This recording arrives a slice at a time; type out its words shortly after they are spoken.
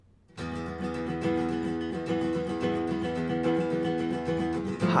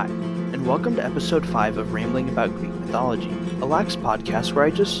Hi, and welcome to episode 5 of Rambling About Greek Mythology, a lax podcast where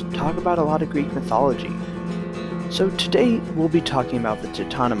I just talk about a lot of Greek mythology. So today we'll be talking about the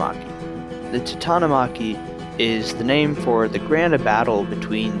Titanomachy. The Titanomachy is the name for the grand battle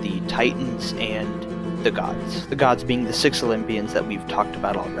between the Titans and the gods being the 6 Olympians that we've talked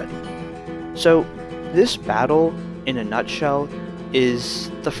about already. So this battle, in a nutshell,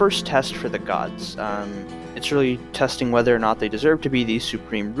 is the first test for the gods. It's really testing whether or not they deserve to be these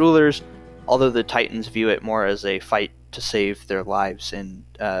supreme rulers, although the Titans view it more as a fight to save their lives and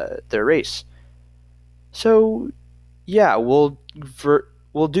their race. So, yeah, we'll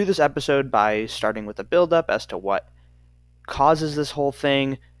do this episode by starting with a build-up as to what causes this whole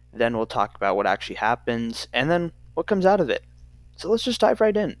thing, then we'll talk about what actually happens, and then what comes out of it. So let's just dive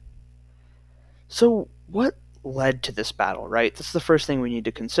right in. So, what led to this battle, right? That's the first thing we need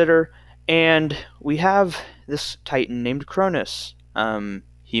to consider. And we have this Titan named Cronus.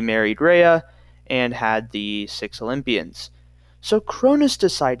 He married Rhea and had the 6 Olympians. So Cronus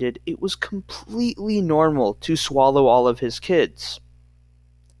decided it was completely normal to swallow all of his kids.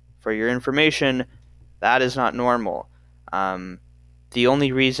 For your information, that is not normal. The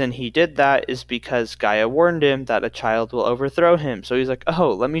only reason he did that is because Gaia warned him that a child will overthrow him. So he's like,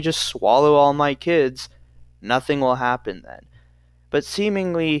 oh, let me just swallow all my kids. Nothing will happen then. But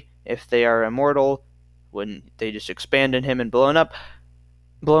seemingly, if they are immortal, wouldn't they just expand in him and blow him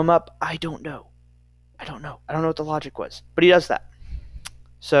up? I don't know. I don't know what the logic was. But he does that.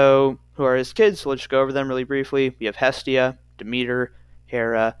 So, who are his kids? We'll just go over them really briefly. We have Hestia, Demeter,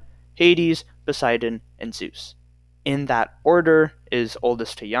 Hera, Hades, Poseidon, and Zeus. In that order is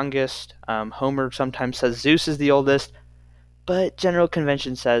oldest to youngest. Homer sometimes says Zeus is the oldest, but general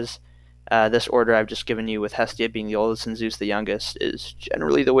convention says this order I've just given you with Hestia being the oldest and Zeus the youngest is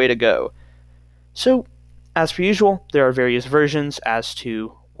generally the way to go. So, as per usual, there are various versions as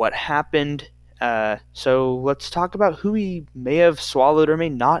to what happened. So let's talk about who he may have swallowed or may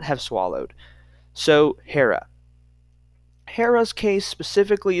not have swallowed. So, Hera. Hera's case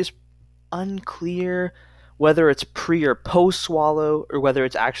specifically is unclear whether it's pre or post swallow or whether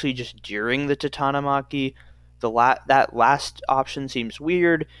it's actually just during the Titanomachy. That last option seems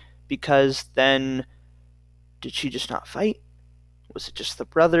weird because then did she just not fight? Was it just the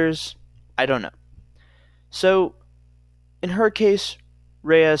brothers? I don't know. So, in her case,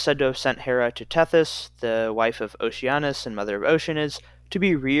 Rhea is said to have sent Hera to Tethys, the wife of Oceanus and mother of Oceanus, to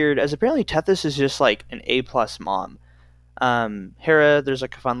be reared, as apparently Tethys is just like an A-plus mom. Hera, there's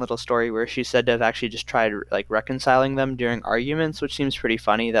like a fun little story where she's said to have actually just tried like reconciling them during arguments, which seems pretty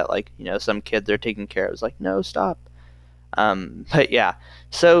funny that like, some kid they're taking care of is like, no, stop. But yeah,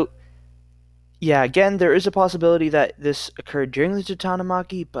 so yeah, again, there is a possibility that this occurred during the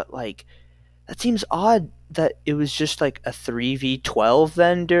Titanomachy, but like, that seems odd that it was just like a 3v12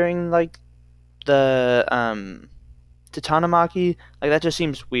 then during like the Titanomachy. Like, that just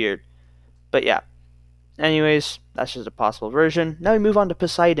seems weird. But yeah. Anyways, that's just a possible version. Now we move on to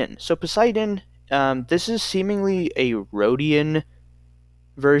Poseidon. So Poseidon, this is seemingly a Rhodian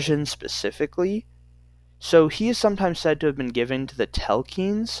version specifically. So he is sometimes said to have been given to the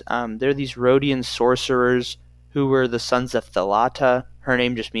Telchines. They're these Rhodian sorcerers who were the sons of Thalata. Her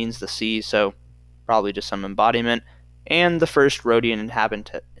name just means the sea, so probably just some embodiment. And the first Rhodian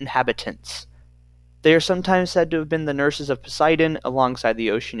inhabitants. They are sometimes said to have been the nurses of Poseidon alongside the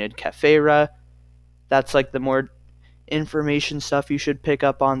Oceanid Capheira. That's like the more information stuff you should pick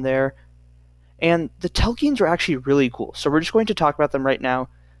up on there. And the Telchines are actually really cool. So we're just going to talk about them right now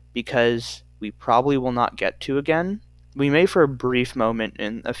because we probably will not get to again. We may for a brief moment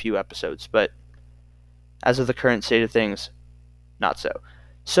in a few episodes, but as of the current state of things, not so.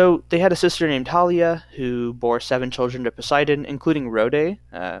 So they had a sister named Talia who bore 7 children to Poseidon, including Rhode,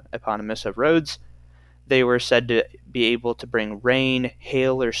 eponymous of Rhodes. They were said to be able to bring rain,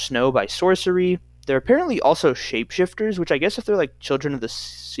 hail, or snow by sorcery. They're apparently also shapeshifters, which I guess if they're like children of the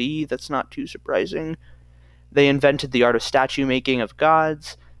sea, that's not too surprising. They invented the art of statue making of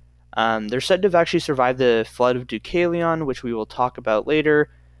gods. They're said to have actually survived the flood of Deucalion, which we will talk about later,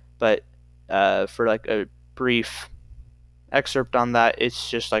 but for like a brief excerpt on that, it's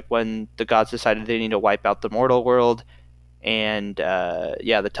just like when the gods decided they need to wipe out the mortal world, and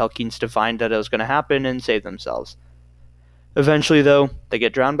the Telchines divined that it was going to happen and save themselves. Eventually, though, they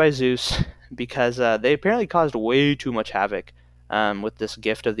get drowned by Zeus because they apparently caused way too much havoc with this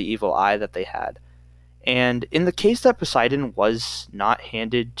gift of the evil eye that they had. And in the case that Poseidon was not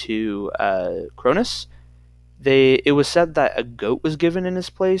handed to Cronus, it was said that a goat was given in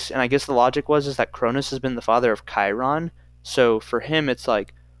his place, and I guess the logic is that Cronus has been the father of Chiron, so for him it's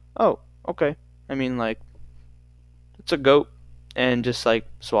like, oh, okay. I mean, like, it's a goat. and just like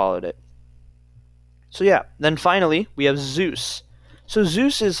swallowed it. So yeah, then finally we have Zeus. So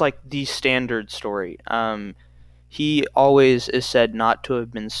Zeus is like the standard story. He always is said not to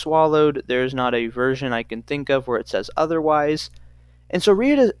have been swallowed. There's not a version I can think of where it says otherwise. And so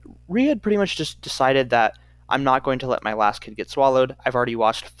Rhea pretty much just decided that I'm not going to let my last kid get swallowed. I've already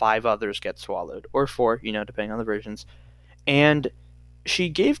watched 5 others get swallowed, or 4, depending on the versions. And she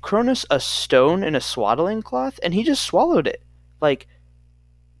gave Cronus a stone in a swaddling cloth, and he just swallowed it. Like,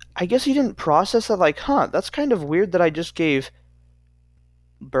 I guess he didn't process that, like, that's kind of weird that I just gave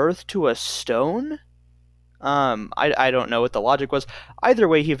birth to a stone. I don't know what the logic was. Either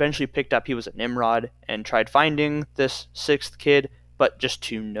way, he eventually picked up he was a Nimrod and tried finding this 6th kid, but just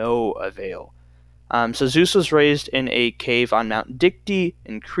to no avail. So Zeus was raised in a cave on Mount Dicte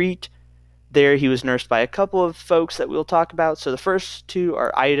in Crete. There he was nursed by a couple of folks that we'll talk about. So the first 2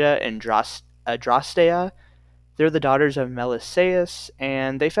 are Ida and Drostea. They're the daughters of Melisaeus,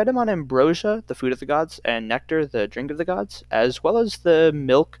 and they fed him on ambrosia, the food of the gods, and nectar, the drink of the gods, as well as the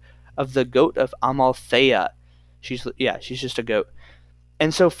milk of the goat of Amalthea. She's just a goat.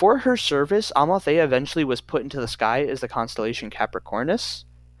 And so for her service, Amalthea eventually was put into the sky as the constellation Capricornus.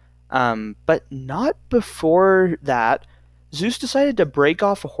 But not before that. Zeus decided to break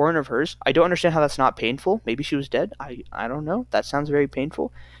off a horn of hers. I don't understand how that's not painful. Maybe she was dead. I don't know. That sounds very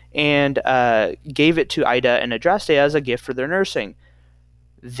painful. And gave it to Ida and Adrastea as a gift for their nursing.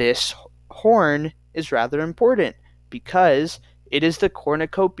 This horn is rather important because it is the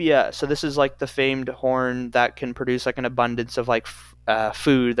cornucopia. So this is like the famed horn that can produce like an abundance of like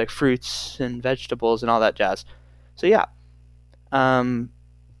food, like fruits and vegetables and all that jazz. So yeah.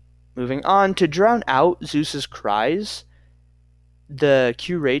 Moving on, to drown out Zeus's cries, the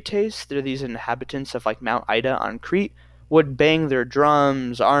Curetes, they're these inhabitants of like Mount Ida on Crete, would bang their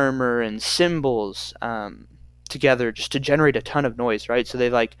drums, armor, and cymbals together just to generate a ton of noise, right? So they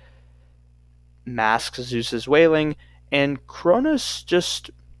like mask Zeus's wailing, and Cronus just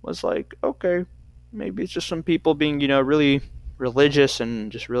was like, okay, maybe it's just some people being, really religious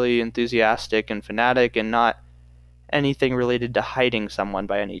and just really enthusiastic and fanatic and not anything related to hiding someone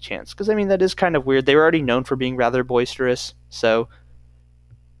by any chance. Because, that is kind of weird. They were already known for being rather boisterous, so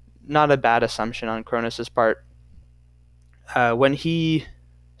not a bad assumption on Cronus' part. When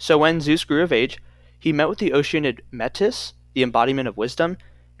Zeus grew of age, he met with the Oceanid Metis, the embodiment of wisdom,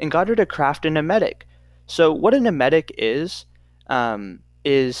 and got her to craft an emetic. So what an emetic is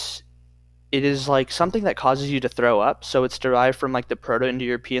it is like something that causes you to throw up. So it's derived from like the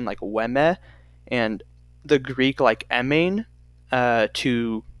Proto-Indo-European like weme, and the Greek like emein,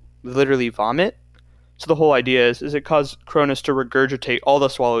 to literally vomit. So the whole idea is it caused Cronus to regurgitate all the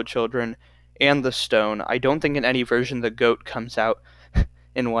swallowed children and the stone. I don't think in any version the goat comes out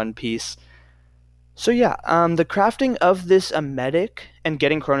in one piece. So yeah, the crafting of this emetic and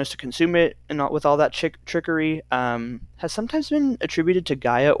getting Cronus to consume it and with all that trickery has sometimes been attributed to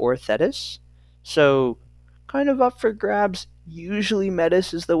Gaia or Thetis. So kind of up for grabs. Usually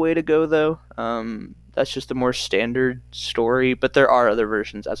Metis is the way to go though. That's just a more standard story, but there are other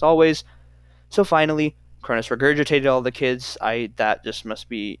versions as always. So finally, Cronus regurgitated all the kids. That just must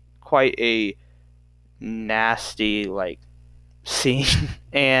be quite a nasty scene.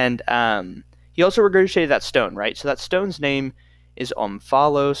 And he also regurgitated that stone, right? So that stone's name is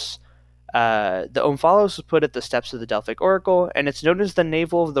Omphalos. The Omphalos was put at the steps of the Delphic Oracle, and it's known as the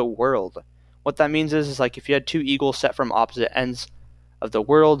navel of the world. What that means is like if you had 2 eagles set from opposite ends of the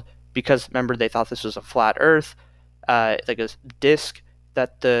world, because remember they thought this was a flat Earth, like a disc,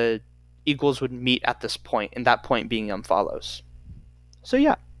 that the eagles would meet at this point, and that point being Omphalos. So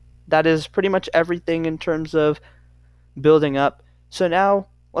yeah, that is pretty much everything in terms of building up. So now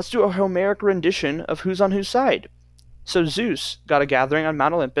let's do a Homeric rendition of who's on whose side. So Zeus got a gathering on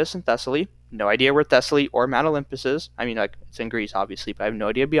Mount Olympus in Thessaly. No idea where Thessaly or Mount Olympus is. It's in Greece, obviously, but I have no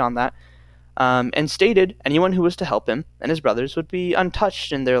idea beyond that. And stated anyone who was to help him and his brothers would be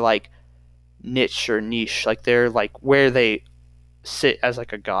untouched in their niche, they're where they sit as a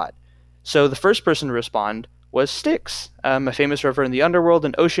god. So the first person to respond was Styx, a famous river in the underworld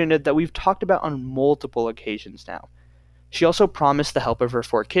and Oceanid that we've talked about on multiple occasions now. She also promised the help of her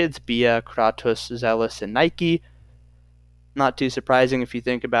 4 kids, Bia, Kratos, Zealous, and Nike. Not too surprising if you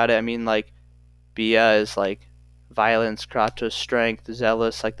think about it. Bia is violence, Kratos strength,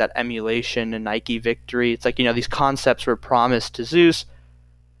 Zealous that emulation, and Nike victory. It's these concepts were promised to Zeus.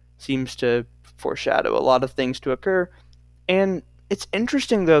 Seems to foreshadow a lot of things to occur. And it's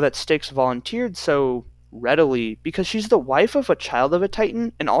interesting though that Styx volunteered so readily because she's the wife of a child of a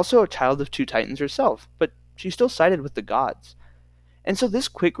Titan and also a child of 2 Titans herself, but she still sided with the gods. And so this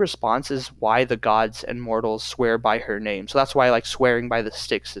quick response is why the gods and mortals swear by her name. So that's why like swearing by the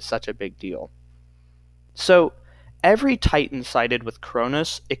Styx is such a big deal. So every Titan sided with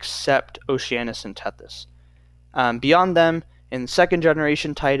Cronus except Oceanus and Tethys. Beyond them, in second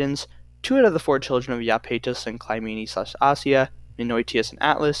generation Titans, 2 out of the 4 children of Iapetus and Clymene/Asia, Menoetius and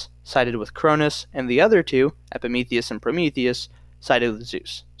Atlas, sided with Cronus, and the other 2, Epimetheus and Prometheus, sided with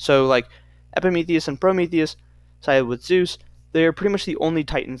Zeus. So like Epimetheus and Prometheus sided with Zeus. They're pretty much the only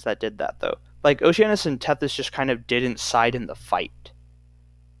Titans that did that, though. Like, Oceanus and Tethys just kind of didn't side in the fight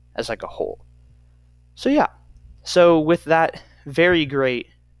as, like, a whole. So, yeah. So, with that very great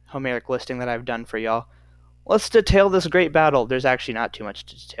Homeric listing that I've done for y'all, let's detail this great battle. There's actually not too much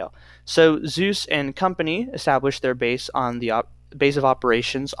to detail. So, Zeus and company established their base on the base of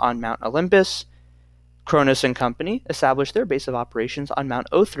operations on Mount Olympus. Cronus and company established their base of operations on Mount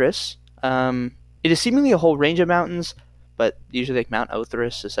Othrys. It is seemingly a whole range of mountains, but usually like Mount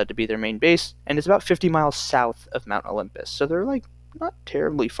Othrys is said to be their main base, and it's about 50 miles south of Mount Olympus, so they're like not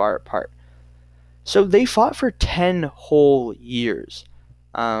terribly far apart. So they fought for 10 whole years.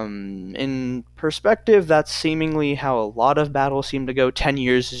 In perspective, that's seemingly how a lot of battles seem to go. 10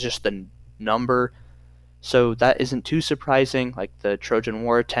 years is just the number, so that isn't too surprising. Like the Trojan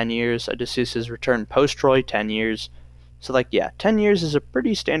War, 10 years, Odysseus' return post-Troy, 10 years. So like, yeah, 10 years is a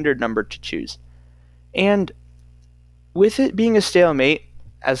pretty standard number to choose. And with it being a stalemate,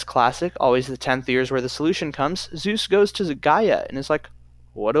 as classic, always the 10th year is where the solution comes, Zeus goes to Gaia and is like,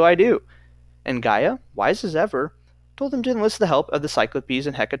 what do I do? And Gaia, wise as ever, told him to enlist the help of the Cyclopes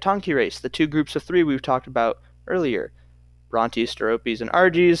and Hecatoncheires, the 2 groups of 3 we've talked about earlier, Brontes, Storopes, and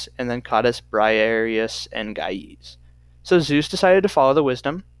Arges, and then Cottus, Briareus, and Gyes. So Zeus decided to follow the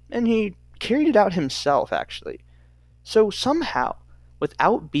wisdom, and he carried it out himself, actually. So somehow,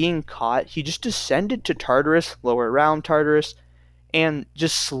 without being caught, he just descended to Tartarus, lower around Tartarus, and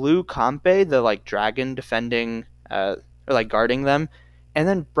just slew Campe, the like dragon defending or like guarding them, and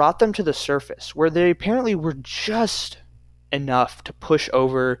then brought them to the surface, where they apparently were just enough to push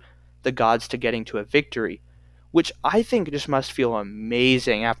over the gods to getting to a victory, which I think just must feel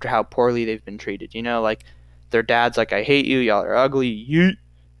amazing after how poorly they've been treated. You know, like their dad's like, I hate you, y'all are ugly, yeet.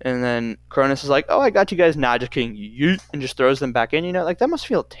 And then Cronus is like, oh, I got you guys. Nah, just kidding. Yeet, and just throws them back in. You know, like that must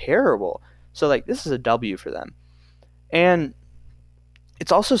feel terrible. So like this is a W for them. And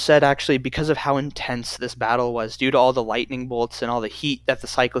it's also said actually because of how intense this battle was, due to all the lightning bolts and all the heat that the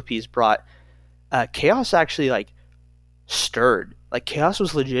Cyclopes brought, Chaos actually like stirred. Like Chaos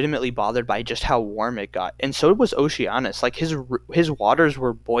was legitimately bothered by just how warm it got, and so was Oceanus. Like his waters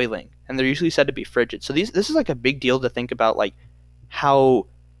were boiling, and they're usually said to be frigid. So this is like a big deal to think about, like how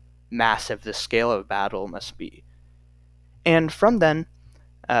massive the scale of battle must be. And from then,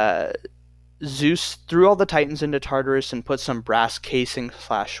 Zeus threw all the Titans into Tartarus and put some brass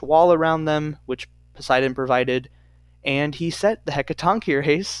casing/wall around them, which Poseidon provided, and he set the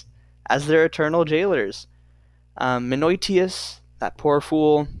Hecatoncheires as their eternal jailers. Menoetius, that poor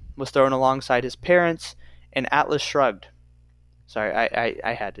fool, was thrown alongside his parents, and Atlas shrugged. Sorry,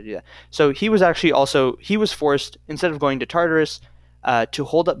 I had to do that. So he was forced, instead of going to Tartarus, to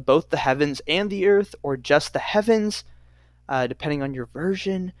hold up both the heavens and the earth, or just the heavens, depending on your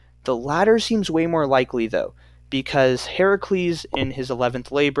version. The latter seems way more likely, though, because Heracles, in his 11th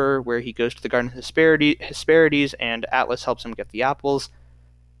labor, where he goes to the Garden of Hesperides and Atlas helps him get the apples,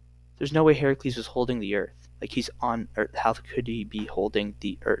 there's no way Heracles was holding the earth. Like, he's on earth. How could he be holding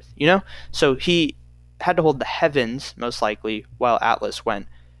the earth, you know? So he had to hold the heavens, most likely, while Atlas went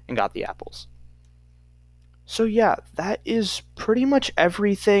and got the apples. So yeah, that is pretty much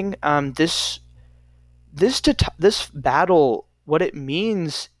everything. This battle, what it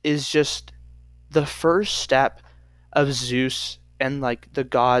means is just the first step of Zeus and like the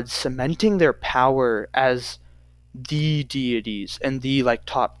gods cementing their power as the deities and the like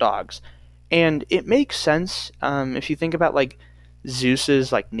top dogs. And it makes sense if you think about like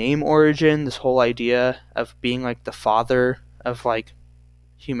Zeus's like name origin, this whole idea of being like the father of like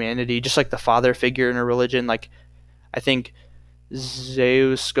humanity, just like the father figure in a religion. Like I think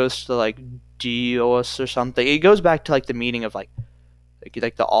Zeus goes to like Dios or something. It goes back to like the meaning of like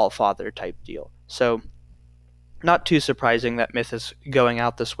the all-father type deal. So not too surprising that myth is going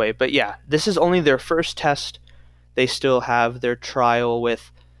out this way. But yeah, this is only their first test. They still have their trial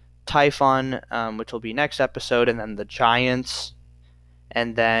with Typhon, which will be next episode, and then the giants,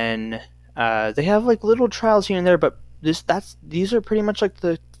 and then they have like little trials here and there. But these are pretty much like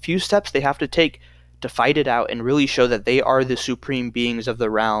the few steps they have to take to fight it out and really show that they are the supreme beings of the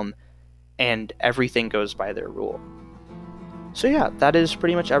realm, and everything goes by their rule. So yeah, that is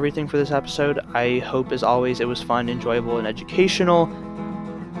pretty much everything for this episode. I hope, as always, it was fun, enjoyable, and educational.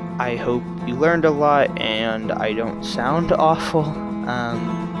 I hope you learned a lot and I don't sound awful.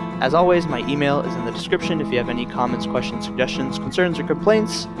 As always, my email is in the description if you have any comments, questions, suggestions, concerns, or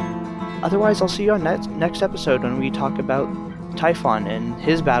complaints. Otherwise, I'll see you on next episode when we talk about Typhon and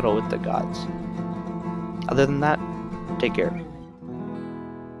his battle with the gods. Other than that, take care.